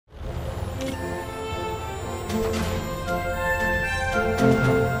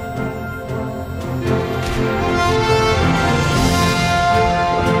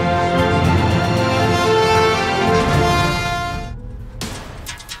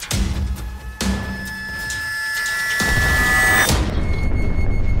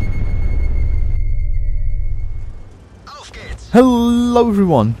Hello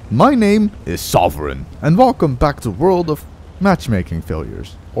everyone, my name is Sovereign, and welcome back to World of Matchmaking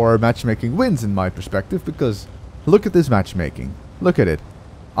Failures. Or matchmaking wins in my perspective, because look at this matchmaking. Look at it.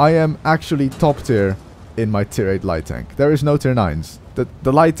 I am actually top tier in my tier 8 light tank. There is no tier 9s.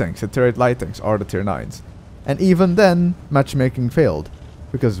 The light tanks, the tier 8 light tanks are the tier 9s. And even then, matchmaking failed.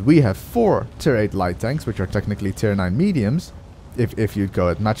 Because we have 4 tier 8 light tanks, which are technically tier 9 mediums, if you go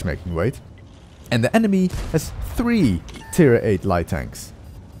at matchmaking weight. And the enemy has 3 tier 8 light tanks.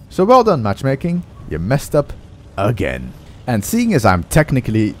 So well done matchmaking, you messed up again. And seeing as I'm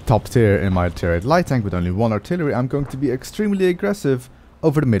technically top tier in my tier 8 light tank with only 1 artillery, I'm going to be extremely aggressive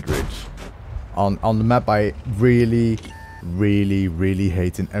over the mid-ridge. On the map I really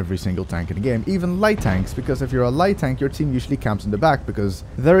hate in every single tank in the game, even light tanks, because if you're a light tank your team usually camps in the back because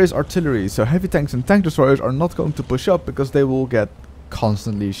there is artillery, so heavy tanks and tank destroyers are not going to push up because they will get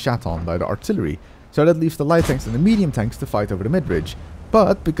constantly shat on by the artillery. So that leaves the light tanks and the medium tanks to fight over the mid-ridge.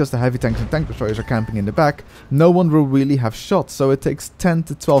 But because the heavy tanks and tank destroyers are camping in the back, no one will really have shots, so it takes 10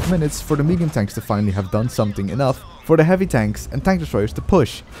 to 12 minutes for the medium tanks to finally have done something enough for the heavy tanks and tank destroyers to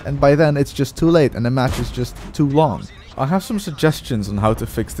push. And by then it's just too late and the match is just too long. I have some suggestions on how to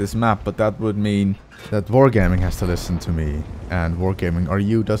fix this map, but that would mean that Wargaming has to listen to me, and Wargaming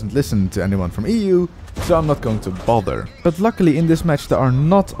RU doesn't listen to anyone from EU, so I'm not going to bother. But luckily in this match there are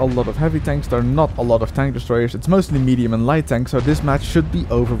not a lot of heavy tanks, there are not a lot of tank destroyers, it's mostly medium and light tanks, so this match should be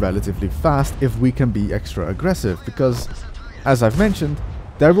over relatively fast if we can be extra aggressive, because, as I've mentioned,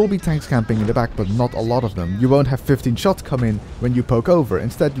 there will be tanks camping in the back, but not a lot of them. You won't have 15 shots come in when you poke over,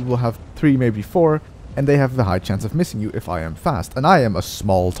 instead you will have 3, maybe 4, and they have a high chance of missing you if I am fast, and I am a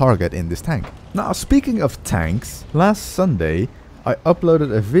small target in this tank. Now, speaking of tanks, last Sunday I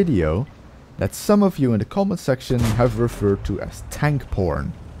uploaded a video that some of you in the comment section have referred to as tank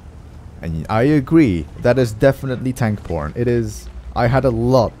porn. And I agree, that is definitely tank porn. It is. I had a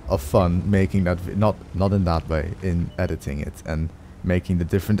lot of fun making that, not in that way, in editing it and making the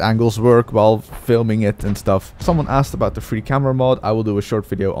different angles work while filming it and stuff. Someone asked about the free camera mod. I will do a short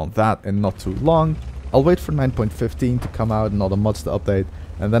video on that and not too long. I'll wait for 9.15 to come out and all the mods to update,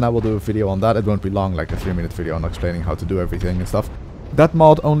 and then I will do a video on that. It won't be long, like a 3-minute video on explaining how to do everything and stuff. That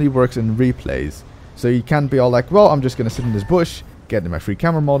mod only works in replays, so you can't be all like, well, I'm just gonna sit in this bush, get my free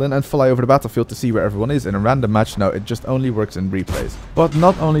camera mod in and fly over the battlefield to see where everyone is in a random match. No, it just only works in replays. But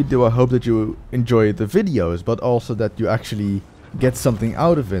not only do I hope that you enjoy the videos, but also that you actually get something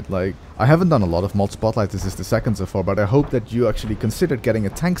out of it. Like, I haven't done a lot of mod spotlight, this is the second so far, but I hope that you actually considered getting a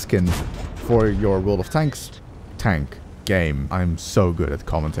tank skin for your World of Tanks tank game. I'm so good at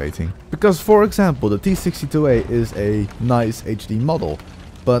commentating. Because, for example, the T62A is a nice HD model,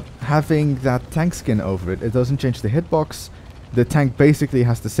 but having that tank skin over it, it doesn't change the hitbox. The tank basically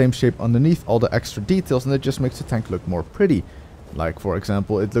has the same shape underneath all the extra details, and it just makes the tank look more pretty. Like, for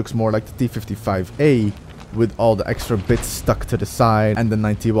example, it looks more like the T55A with all the extra bits stuck to the side and the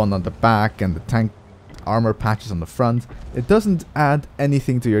 91 on the back and the tank armor patches on the front. It doesn't add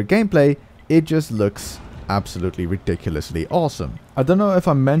anything to your gameplay, it just looks absolutely ridiculously awesome. I don't know if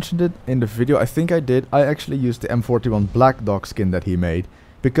I mentioned it in the video, I think I did. I actually used the M41 Black Dog skin that he made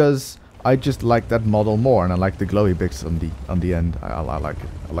because I just like that model more, and I like the glowy bits on the end. I like it.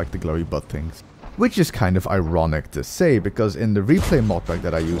 I like the glowy butt things. Which is kind of ironic to say, because in the replay mod pack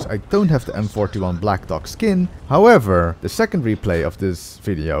that I use, I don't have the M41 Black Dog skin. However, the second replay of this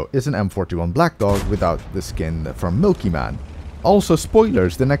video is an M41 Black Dog without the skin from Milky Man. Also,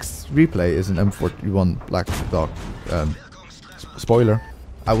 spoilers, the next replay is an M41 Black Dog. Spoiler.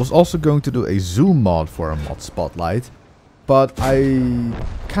 I was also going to do a zoom mod for a mod spotlight, but I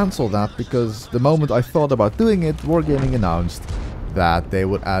cancelled that because the moment I thought about doing it, Wargaming announced that they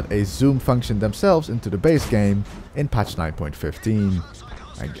would add a zoom function themselves into the base game in patch 9.15.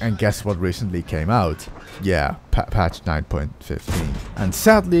 And guess what recently came out? Yeah, patch 9.15. And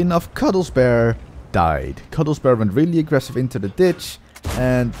sadly enough, Cuddlesbear died. Cuddlesbear went really aggressive into the ditch,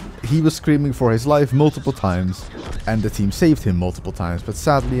 and he was screaming for his life multiple times, and the team saved him multiple times, but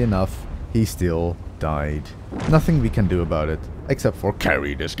sadly enough, he still died. Nothing we can do about it, except for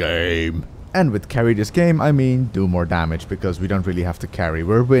carry this game. And with carry this game, I mean do more damage, because we don't really have to carry.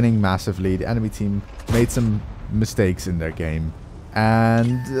 We're winning massively. The enemy team made some mistakes in their game,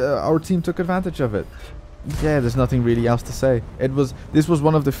 and our team took advantage of it. Yeah, there's nothing really else to say. This was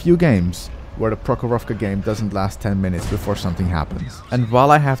one of the few games where the Prokhorovka game doesn't last 10 minutes before something happens. And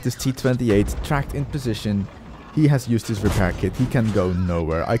while I have this T28 tracked in position, he has used his repair kit. He can go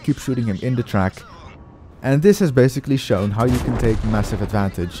nowhere. I keep shooting him in the track. And this has basically shown how you can take massive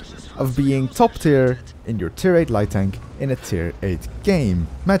advantage of being top tier in your tier 8 light tank in a tier 8 game.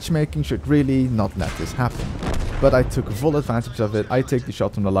 Matchmaking should really not let this happen. but I took full advantage of it. I take the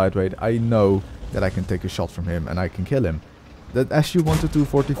shot from the lightweight. I know that I can take a shot from him and I can kill him. That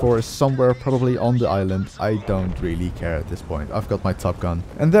SU-122-44 is somewhere probably on the island. I don't really care at this point. I've got my Top Gun.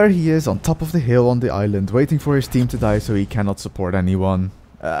 And there he is on top of the hill on the island, waiting for his team to die so he cannot support anyone.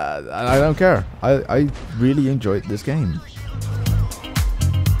 I don't care. I really enjoyed this game.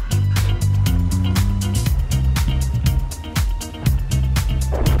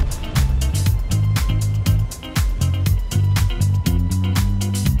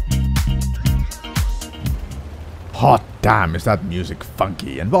 Hot damn, is that music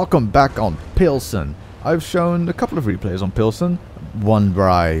funky. And welcome back on Pilsen. I've shown a couple of replays on Pilsen. One where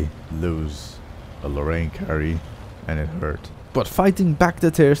I lose a Lorraine carry and it hurt. But fighting back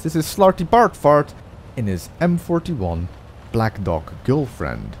the tears, this is Slarty Bartfart in his M41 Black Dog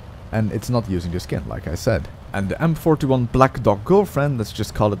Girlfriend. And it's not using the skin, like I said. And the M41 Black Dog Girlfriend, let's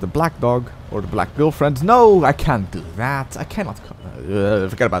just call it the Black Dog or the Black Girlfriend. No, I can't do that. I cannot.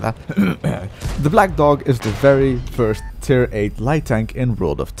 Forget about that. The Black Dog is the very first Tier 8 light tank in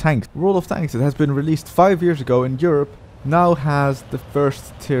World of Tanks. World of Tanks, it has been released 5 years ago in Europe, now has the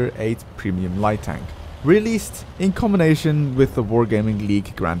first Tier 8 premium light tank. Released in combination with the Wargaming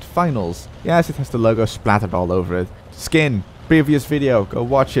League Grand Finals. Yes, it has the logo splattered all over it. Skin. Previous video, go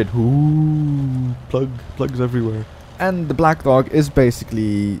watch it. Ooh, plugs everywhere. And the Black Dog is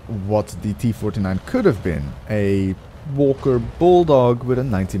basically what the T-49 could have been. A Walker Bulldog with a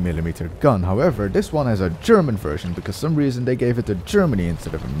 90mm gun. However, this one has a German version because some reason they gave it to Germany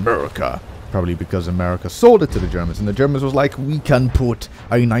instead of America. Probably because America sold it to the Germans and the Germans was like, we can put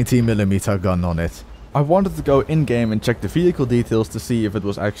a 90mm gun on it. I wanted to go in-game and check the vehicle details to see if it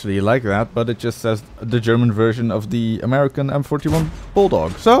was actually like that, but it just says the German version of the American M41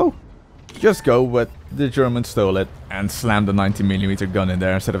 Bulldog. So, just go with the Germans stole it and slammed a 90mm gun in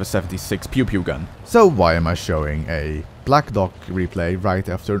there instead of a 76 pew-pew gun. So why am I showing a Black Dog replay right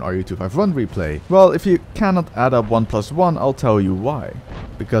after an RU-251 replay? Well, if you cannot add up 1 plus 1, I'll tell you why.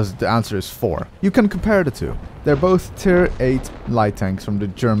 Because the answer is 4. You can compare the two. They're both Tier 8 light tanks from the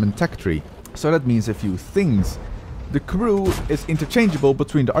German tech tree. So that means a few things. The crew is interchangeable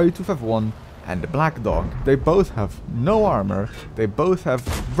between the RU-251 and the Black Dog. They both have no armor, they both have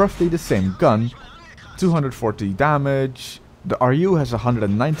roughly the same gun, 240 damage. The RU has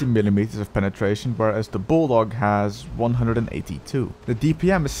 190mm of penetration, whereas the Bulldog has 182. The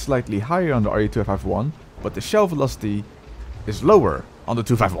DPM is slightly higher on the RU-251, but the shell velocity is lower on the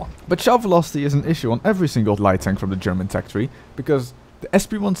 251. But shell velocity is an issue on every single light tank from the German tech tree, because the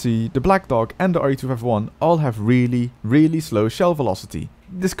SP1C, the Black Dog and the RU-251 all have really slow shell velocity.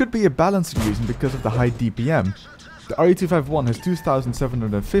 This could be a balancing reason because of the high DPM. The RU-251 has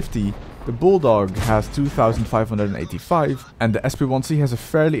 2750, the Bulldog has 2585, and the SP1C has a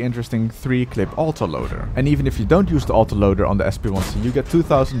fairly interesting 3-clip autoloader. And even if you don't use the autoloader on the SP1C, you get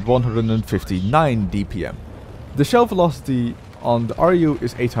 2159 DPM. The shell velocity on the RU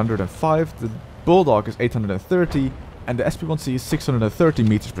is 805, the Bulldog is 830, and the SP1C is 630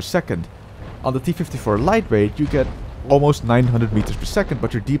 meters per second. On the T-54 lightweight, you get almost 900 meters per second,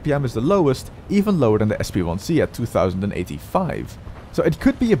 but your DPM is the lowest, even lower than the SP1C at 2085. So it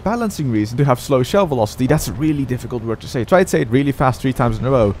could be a balancing reason to have slow shell velocity. That's a really difficult word to say. Try to say it really fast 3 times in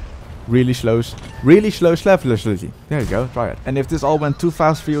a row. Really slow shell velocity. There you go, try it. And if this all went too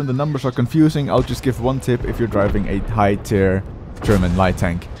fast for you and the numbers are confusing, I'll just give one tip if you're driving a high-tier German light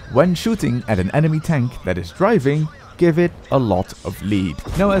tank. When shooting at an enemy tank that is driving, give it a lot of lead.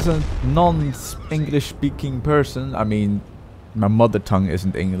 Now, as a non-English speaking person, I mean, my mother tongue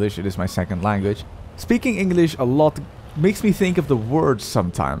isn't English, it is my second language. Speaking English a lot makes me think of the words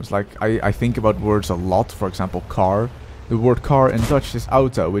sometimes. Like, I think about words a lot, for example, car. The word car in Dutch is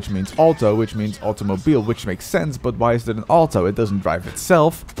auto, which means automobile, which makes sense, but why is it an auto? It doesn't drive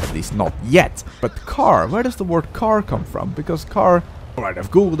itself, at least not yet. But car, where does the word car come from? Because car, right, I've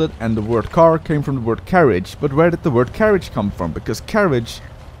googled it, and the word car came from the word carriage. But where did the word carriage come from? Because carriage,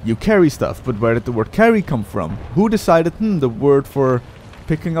 you carry stuff, but where did the word carry come from? Who decided, the word for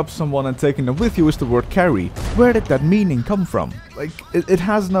picking up someone and taking them with you is the word carry? Where did that meaning come from? Like, it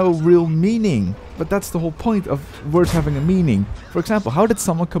has no real meaning. But that's the whole point of words having a meaning. For example, how did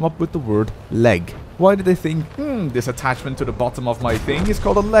someone come up with the word leg? Why did they think, this attachment to the bottom of my thing is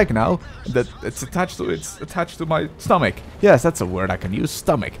called a leg now? That it's attached to my stomach. Yes, that's a word I can use,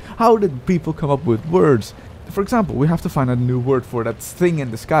 stomach. How did people come up with words? For example, we have to find a new word for that thing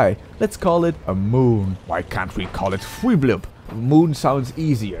in the sky. Let's call it a moon. Why can't we call it fweeblub? Moon sounds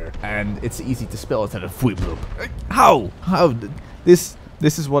easier, and it's easy to spell instead of fweeblub. How?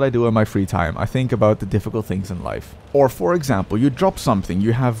 This is what I do in my free time. I think about the difficult things in life. Or for example, you drop something,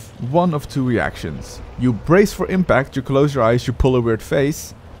 you have one of two reactions. You brace for impact, you close your eyes, you pull a weird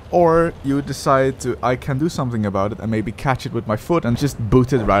face. Or you decide to, I can do something about it and maybe catch it with my foot and just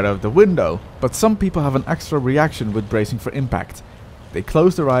boot it right out of the window. But some people have an extra reaction with bracing for impact. They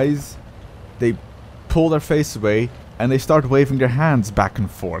close their eyes, they pull their face away, and they start waving their hands back and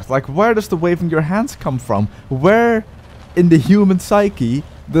forth. Like, where does the waving your hands come from? Where in the human psyche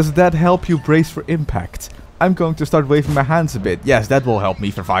does that help you brace for impact? I'm going to start waving my hands a bit. Yes, that will help me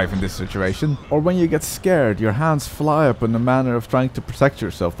survive in this situation. Or when you get scared, your hands fly up in the manner of trying to protect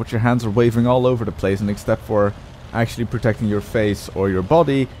yourself, but your hands are waving all over the place, and except for actually protecting your face or your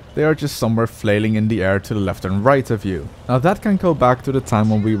body, they are just somewhere flailing in the air to the left and right of you. Now that can go back to the time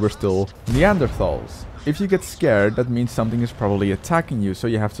when we were still Neanderthals. If you get scared, that means something is probably attacking you, so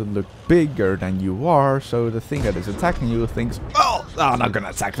you have to look bigger than you are, so the thing that is attacking you thinks, oh, I'm not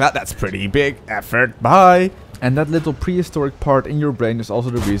gonna attack that, that's pretty big effort, bye! And that little prehistoric part in your brain is also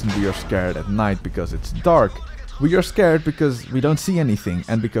the reason we are scared at night, because it's dark. We are scared because we don't see anything,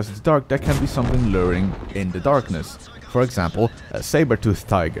 and because it's dark, there can be something luring in the darkness. For example, a saber-toothed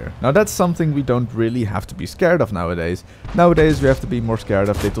tiger. Now that's something we don't really have to be scared of nowadays. Nowadays we have to be more scared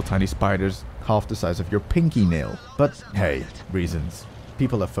of little tiny spiders half the size of your pinky nail. But hey, reasons.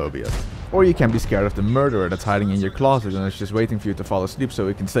 People have phobias. Or you can be scared of the murderer that's hiding in your closet and is just waiting for you to fall asleep so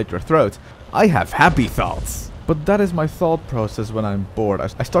he can slit your throat. I have happy thoughts. But that is my thought process when I'm bored.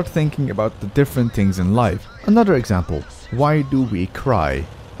 I start thinking about the different things in life. Another example. Why do we cry?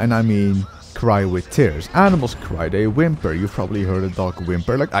 And I mean cry with tears. Animals cry, they whimper. You've probably heard a dog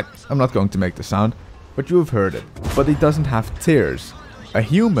whimper. Like, I'm not going to make the sound, but you've heard it. But it doesn't have tears. A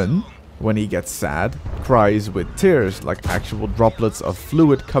human, when he gets sad, cries with tears, like actual droplets of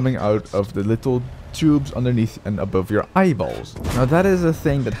fluid coming out of the little tubes underneath and above your eyeballs. Now that is a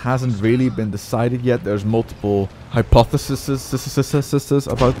thing that hasn't really been decided yet. There's multiple hypotheses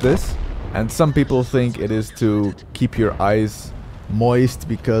about this. And some people think it is to keep your eyes moist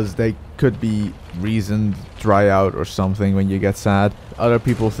because they could be reasoned dry out or something when you get sad. Other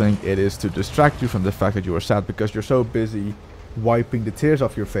people think it is to distract you from the fact that you are sad because you're so busy wiping the tears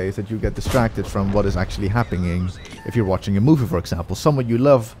off your face that you get distracted from what is actually happening. If you're watching a movie, for example, someone you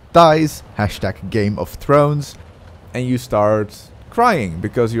love dies, hashtag Game of Thrones, and you start crying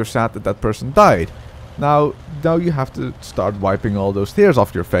because you're sad that that person died. Now you have to start wiping all those tears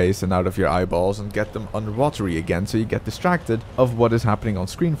off your face and out of your eyeballs and get them underwatery again, so you get distracted of what is happening on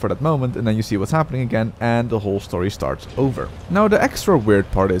screen for that moment, and then you see what's happening again and the whole story starts over. Now the extra weird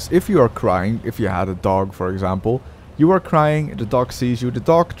part is, if you are crying, if you had a dog for example, you are crying, the dog sees you, the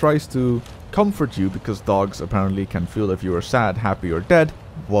dog tries to comfort you because dogs apparently can feel if you are sad, happy or dead.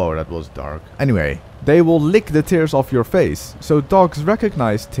 Whoa, that was dark. Anyway, they will lick the tears off your face. So dogs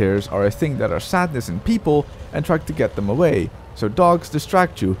recognize tears are a thing that are sadness in people and try to get them away. So dogs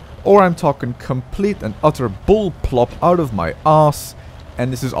distract you. Or I'm talking complete and utter bull plop out of my ass,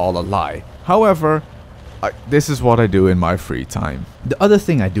 and this is all a lie. However, this is what I do in my free time. The other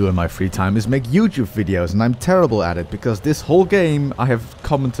thing I do in my free time is make YouTube videos, and I'm terrible at it because this whole game I have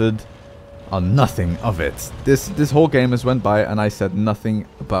commented on nothing of it. This whole game has went by and I said nothing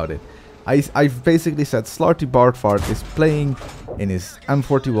about it. I've basically said Slarty Bartfart is playing in his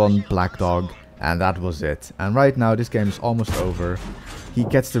M41 Black Dog, and that was it. And right now this game is almost over. He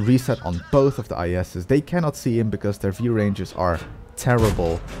gets the reset on both of the ISs. They cannot see him because their view ranges are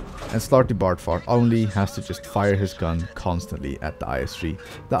terrible. And Slarty Bartfart only has to just fire his gun constantly at the IS-3.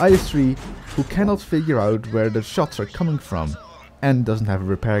 The IS-3 who cannot figure out where the shots are coming from and doesn't have a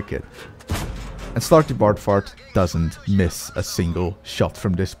repair kit. And Slarty Bartfart doesn't miss a single shot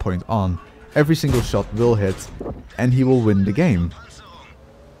from this point on. Every single shot will hit and he will win the game.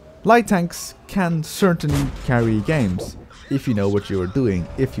 Light tanks can certainly carry games if you know what you are doing,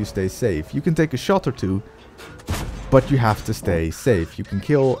 if you stay safe. You can take a shot or two, but you have to stay safe. You can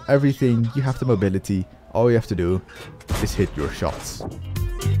kill everything, you have the mobility, all you have to do is hit your shots.